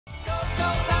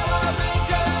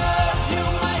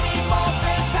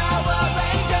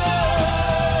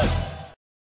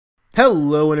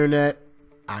Hello Internet,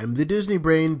 I'm the Disney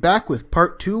Brain, back with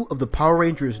part 2 of the Power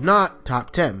Rangers Not Top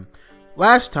 10.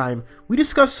 Last time, we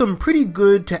discussed some pretty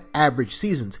good to average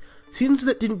seasons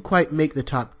that didn't quite make the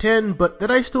top 10, but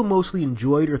that I still mostly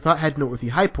enjoyed or thought had noteworthy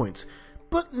high points.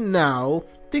 But now,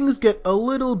 things get a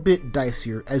little bit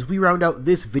dicier as we round out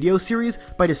this video series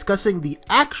by discussing the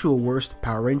actual worst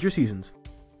Power Ranger seasons.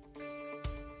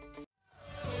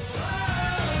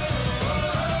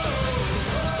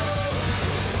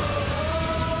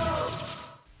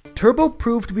 Turbo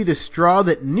proved to be the straw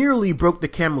that nearly broke the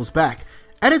camel's back.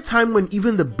 At a time when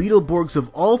even the Beetleborgs of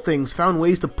all things found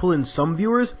ways to pull in some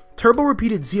viewers, Turbo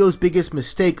repeated Zio's biggest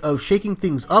mistake of shaking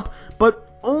things up,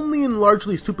 but only in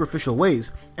largely superficial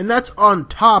ways, and that's on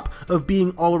top of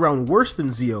being all around worse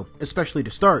than Zio, especially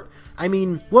to start. I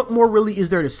mean, what more really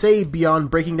is there to say beyond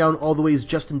breaking down all the ways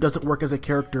Justin doesn't work as a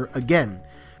character again?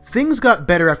 Things got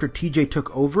better after TJ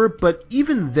took over, but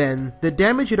even then, the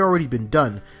damage had already been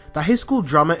done. The high school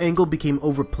drama angle became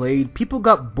overplayed, people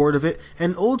got bored of it,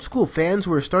 and old school fans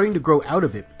were starting to grow out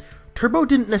of it. Turbo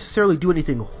didn't necessarily do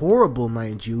anything horrible,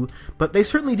 mind you, but they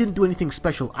certainly didn't do anything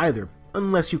special either,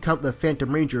 unless you count the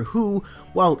Phantom Ranger who,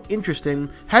 while interesting,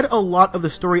 had a lot of the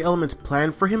story elements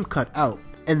planned for him cut out.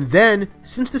 And then,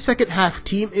 since the second half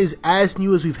team is as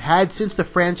new as we've had since the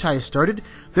franchise started,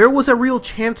 there was a real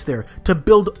chance there to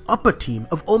build up a team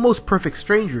of almost perfect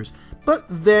strangers. But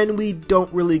then we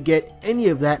don't really get any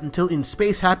of that until In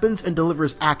Space happens and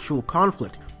delivers actual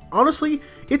conflict. Honestly,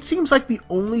 it seems like the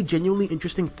only genuinely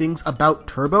interesting things about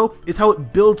Turbo is how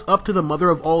it builds up to the mother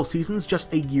of all seasons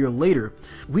just a year later.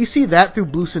 We see that through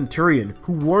Blue Centurion,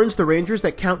 who warns the Rangers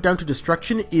that Countdown to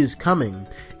Destruction is coming.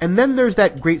 And then there's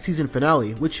that great season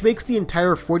finale, which makes the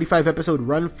entire 45 episode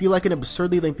run feel like an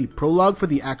absurdly lengthy prologue for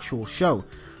the actual show.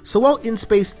 So while In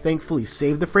Space thankfully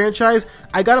saved the franchise,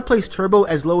 I gotta place Turbo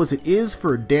as low as it is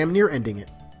for damn near ending it.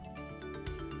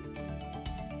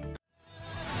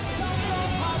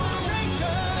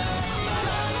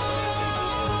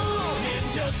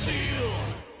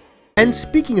 And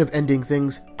speaking of ending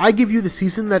things, I give you the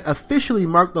season that officially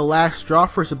marked the last straw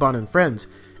for Saban and Friends.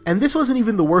 And this wasn't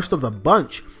even the worst of the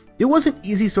bunch. It wasn't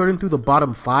easy sorting through the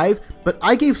bottom 5, but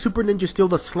I gave Super Ninja Steel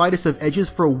the slightest of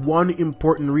edges for one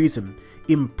important reason: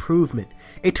 improvement.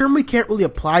 A term we can't really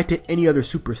apply to any other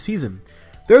Super season.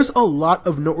 There's a lot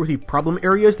of noteworthy problem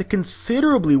areas that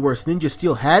considerably worse Ninja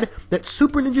Steel had that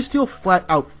Super Ninja Steel flat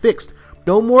out fixed.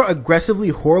 No more aggressively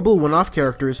horrible one-off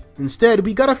characters. Instead,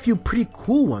 we got a few pretty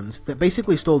cool ones that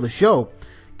basically stole the show.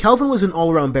 Calvin was an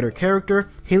all-around better character,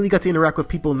 Haley got to interact with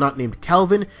people not named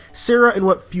Calvin, Sarah and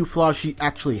what few flaws she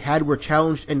actually had were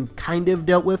challenged and kind of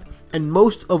dealt with, and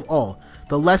most of all,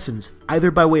 the lessons,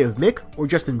 either by way of Mick or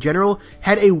just in general,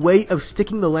 had a way of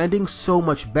sticking the landing so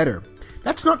much better.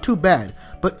 That's not too bad,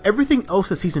 but everything else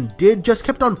the season did just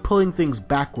kept on pulling things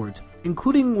backwards,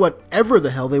 including whatever the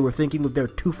hell they were thinking with their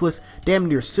toothless, damn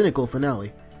near cynical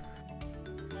finale.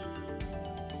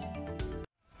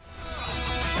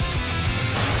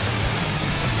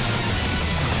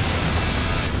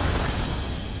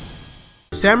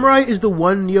 Samurai is the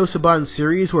one Neo Saban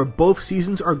series where both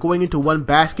seasons are going into one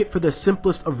basket for the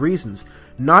simplest of reasons.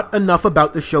 Not enough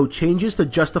about the show changes to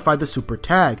justify the super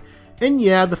tag. And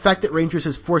yeah, the fact that Rangers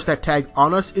has forced that tag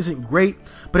on us isn't great,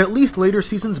 but at least later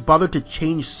seasons bothered to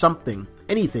change something,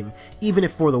 anything, even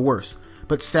if for the worse.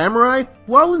 But Samurai,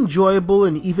 while enjoyable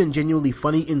and even genuinely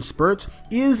funny in spurts,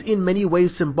 is in many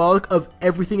ways symbolic of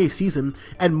everything a season,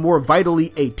 and more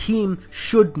vitally a team,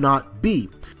 should not be.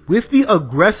 With the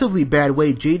aggressively bad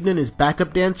way Jaden and his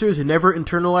backup dancers never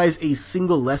internalize a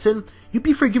single lesson, you'd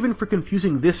be forgiven for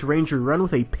confusing this Ranger run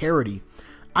with a parody.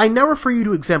 I now refer you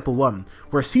to example 1,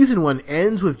 where season 1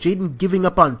 ends with Jaden giving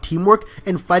up on teamwork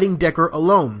and fighting Decker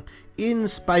alone, in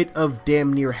spite of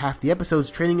damn near half the episodes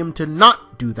training him to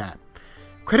not do that.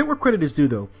 Credit where credit is due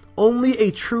though, only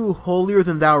a true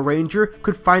holier-than-thou Ranger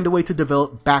could find a way to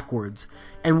develop backwards.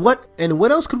 And what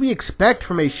else could we expect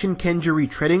from a Shinkenger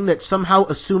retreading that somehow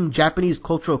assumed Japanese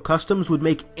cultural customs would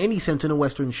make any sense in a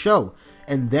Western show?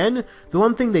 And then, the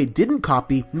one thing they didn't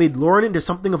copy made Lauren into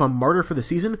something of a martyr for the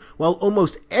season, while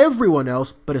almost everyone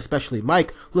else, but especially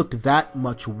Mike, looked that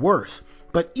much worse.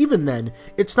 But even then,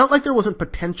 it's not like there wasn't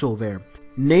potential there.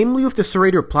 Namely with the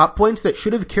serrator plot points that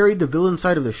should have carried the villain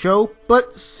side of the show,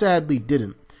 but sadly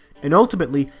didn't. And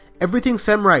ultimately, everything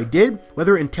Samurai did,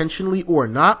 whether intentionally or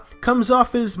not, comes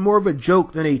off as more of a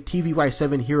joke than a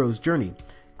TVY7 hero's journey.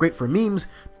 Great for memes,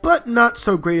 but not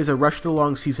so great as a rushed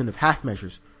along season of half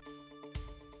measures.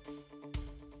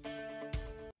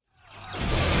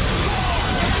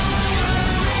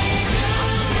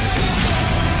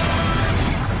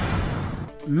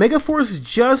 Megaforce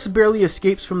just barely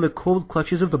escapes from the cold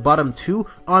clutches of the bottom two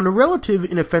on relative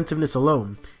inoffensiveness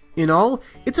alone. In all,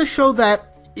 it's a show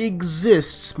that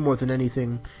exists more than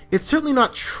anything. It's certainly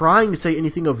not trying to say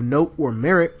anything of note or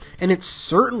merit, and it's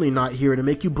certainly not here to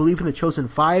make you believe in the Chosen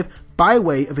Five by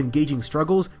way of engaging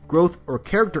struggles, growth, or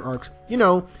character arcs, you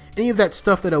know, any of that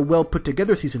stuff that a well put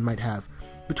together season might have.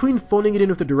 Between phoning it in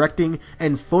with the directing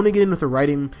and phoning it in with the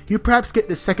writing, you perhaps get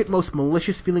the second most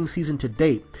malicious feeling season to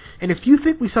date. And if you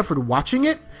think we suffered watching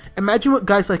it, imagine what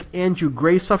guys like Andrew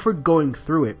Gray suffered going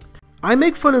through it. I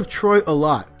make fun of Troy a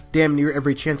lot, damn near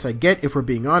every chance I get if we're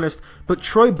being honest, but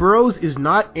Troy Burrows is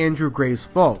not Andrew Gray's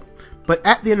fault. But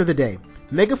at the end of the day,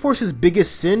 Megaforce's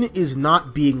biggest sin is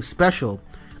not being special.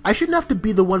 I shouldn't have to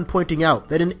be the one pointing out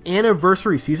that an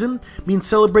anniversary season means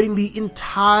celebrating the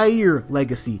entire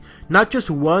legacy, not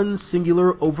just one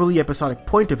singular overly episodic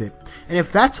point of it. And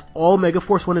if that's all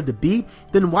Megaforce wanted to be,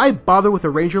 then why bother with a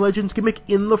Ranger Legends gimmick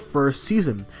in the first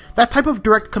season? That type of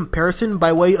direct comparison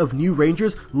by way of new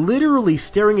Rangers literally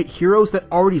staring at heroes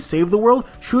that already saved the world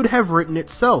should have written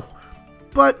itself.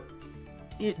 But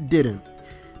it didn't,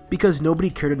 because nobody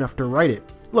cared enough to write it.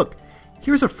 Look,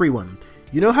 here's a free one.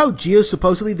 You know how Gia's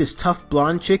supposedly this tough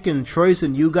blonde chick and Troy's the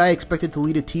new guy expected to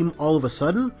lead a team all of a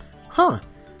sudden? Huh,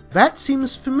 that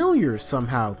seems familiar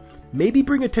somehow. Maybe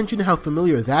bring attention to how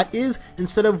familiar that is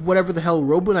instead of whatever the hell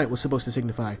Robo Knight was supposed to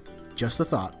signify. Just a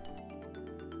thought.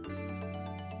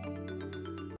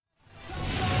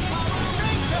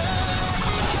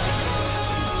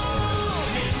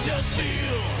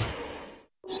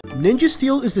 Ninja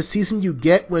Steel is the season you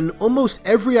get when almost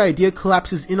every idea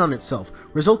collapses in on itself,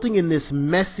 resulting in this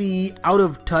messy,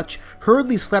 out-of-touch,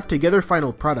 hurriedly slapped together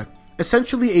final product.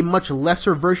 Essentially a much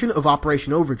lesser version of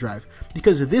Operation Overdrive,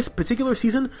 because this particular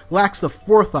season lacks the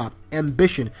forethought,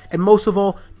 ambition, and most of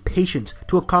all, patience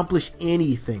to accomplish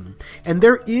anything. And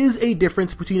there is a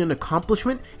difference between an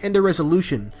accomplishment and a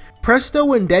resolution.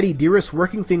 Presto and Daddy Dearest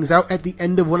working things out at the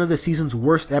end of one of the season's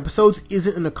worst episodes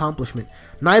isn't an accomplishment.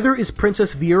 Neither is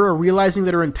Princess Viera realizing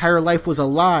that her entire life was a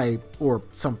lie, or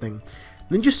something.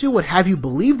 Ninja Steel would have you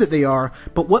believe that they are,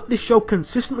 but what this show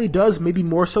consistently does, maybe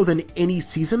more so than any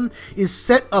season, is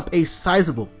set up a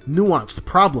sizable, nuanced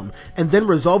problem, and then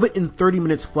resolve it in 30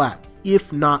 minutes flat,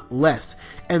 if not less.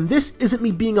 And this isn't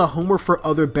me being a homer for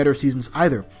other better seasons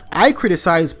either. I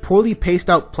criticize poorly paced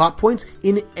out plot points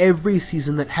in every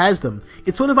season that has them.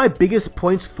 It's one of my biggest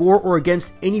points for or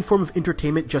against any form of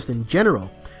entertainment just in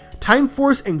general. Time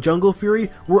Force and Jungle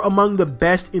Fury were among the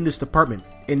best in this department,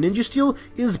 and Ninja Steel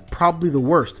is probably the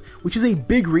worst, which is a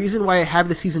big reason why I have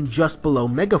the season just below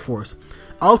Megaforce.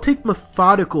 I'll take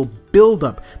methodical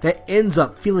build-up that ends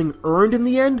up feeling earned in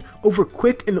the end over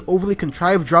quick and overly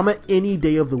contrived drama any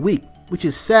day of the week, which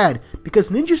is sad because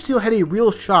Ninja Steel had a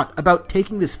real shot about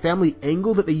taking this family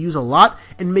angle that they use a lot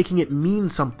and making it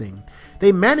mean something.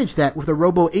 They managed that with the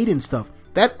Robo Aiden stuff.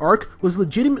 That arc was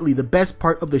legitimately the best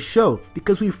part of the show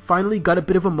because we finally got a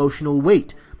bit of emotional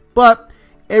weight. But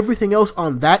everything else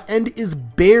on that end is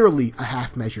barely a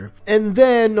half measure. And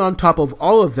then, on top of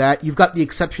all of that, you've got the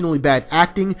exceptionally bad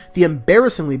acting, the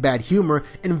embarrassingly bad humor,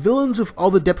 and villains with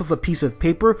all the depth of a piece of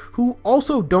paper who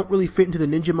also don't really fit into the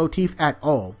ninja motif at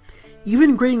all.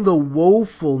 Even grading the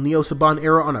woeful Neo Saban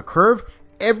era on a curve,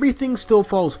 everything still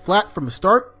falls flat from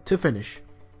start to finish.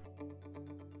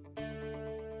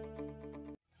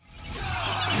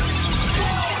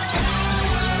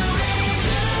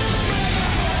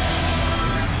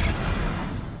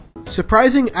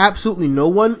 Surprising absolutely no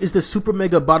one is the super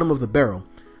mega bottom of the barrel.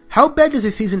 How bad does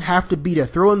a season have to be to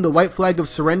throw in the white flag of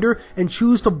surrender and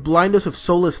choose to blind us with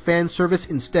soulless fan service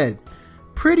instead?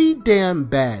 Pretty damn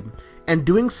bad. And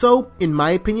doing so, in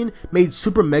my opinion, made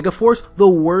Super Megaforce the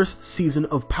worst season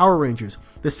of Power Rangers.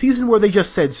 The season where they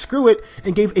just said screw it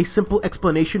and gave a simple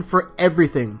explanation for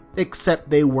everything, except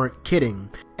they weren't kidding.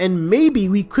 And maybe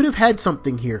we could have had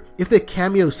something here if the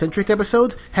cameo-centric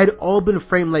episodes had all been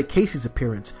framed like Casey's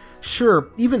appearance. Sure,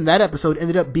 even that episode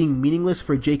ended up being meaningless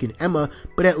for Jake and Emma,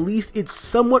 but at least it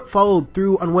somewhat followed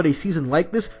through on what a season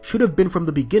like this should have been from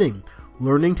the beginning.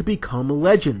 Learning to become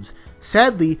legends.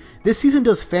 Sadly, this season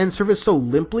does fan service so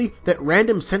limply that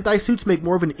random Sentai suits make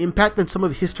more of an impact than some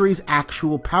of history's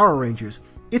actual Power Rangers.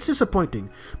 It's disappointing,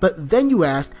 but then you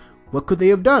ask, what could they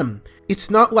have done? It's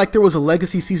not like there was a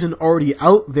legacy season already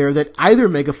out there that either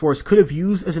Megaforce could have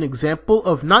used as an example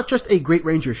of not just a Great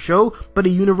Ranger show, but a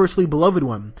universally beloved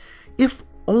one. If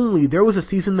only there was a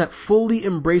season that fully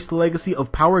embraced the legacy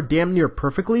of Power damn near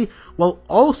perfectly, while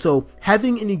also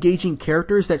having and engaging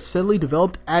characters that steadily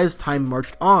developed as time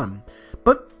marched on.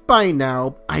 But by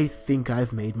now, I think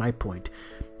I've made my point.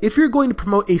 If you're going to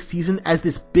promote a season as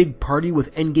this big party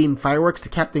with endgame fireworks to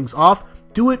cap things off,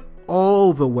 Do it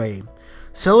all the way.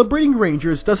 Celebrating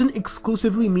Rangers doesn't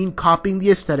exclusively mean copying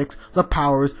the aesthetics, the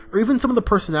powers, or even some of the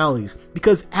personalities,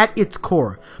 because at its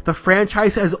core, the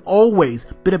franchise has always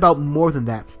been about more than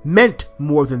that, meant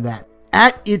more than that.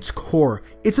 At its core,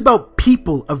 it's about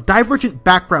people of divergent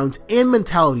backgrounds and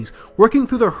mentalities working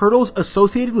through the hurdles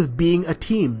associated with being a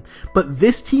team. But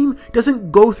this team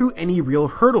doesn't go through any real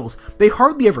hurdles. They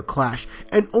hardly ever clash,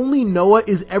 and only Noah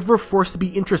is ever forced to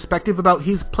be introspective about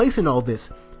his place in all this.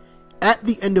 At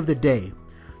the end of the day,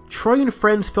 Troy and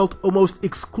friends felt almost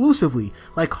exclusively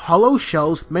like hollow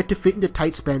shells meant to fit into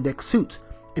tight spandex suits,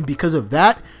 and because of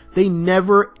that, they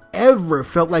never ever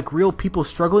felt like real people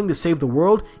struggling to save the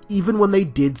world, even when they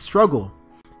did struggle.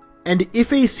 And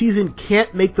if a season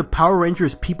can't make the Power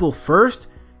Rangers people first,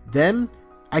 then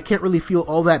I can't really feel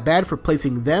all that bad for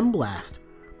placing them last.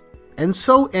 And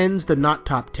so ends the Not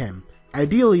Top 10.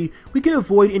 Ideally, we can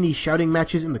avoid any shouting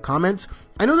matches in the comments.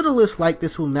 I know that a list like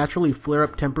this will naturally flare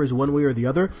up tempers one way or the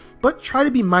other, but try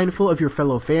to be mindful of your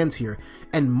fellow fans here.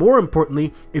 And more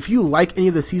importantly, if you like any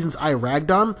of the seasons I ragged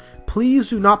on, please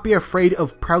do not be afraid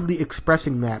of proudly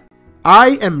expressing that.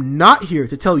 I am not here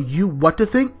to tell you what to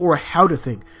think or how to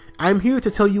think. I'm here to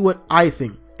tell you what I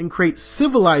think and create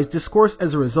civilized discourse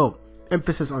as a result.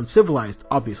 Emphasis on civilized,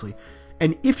 obviously.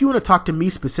 And if you want to talk to me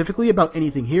specifically about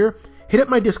anything here, hit up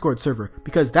my Discord server,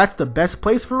 because that's the best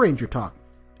place for Ranger Talk.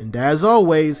 And as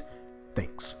always,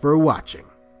 thanks for watching.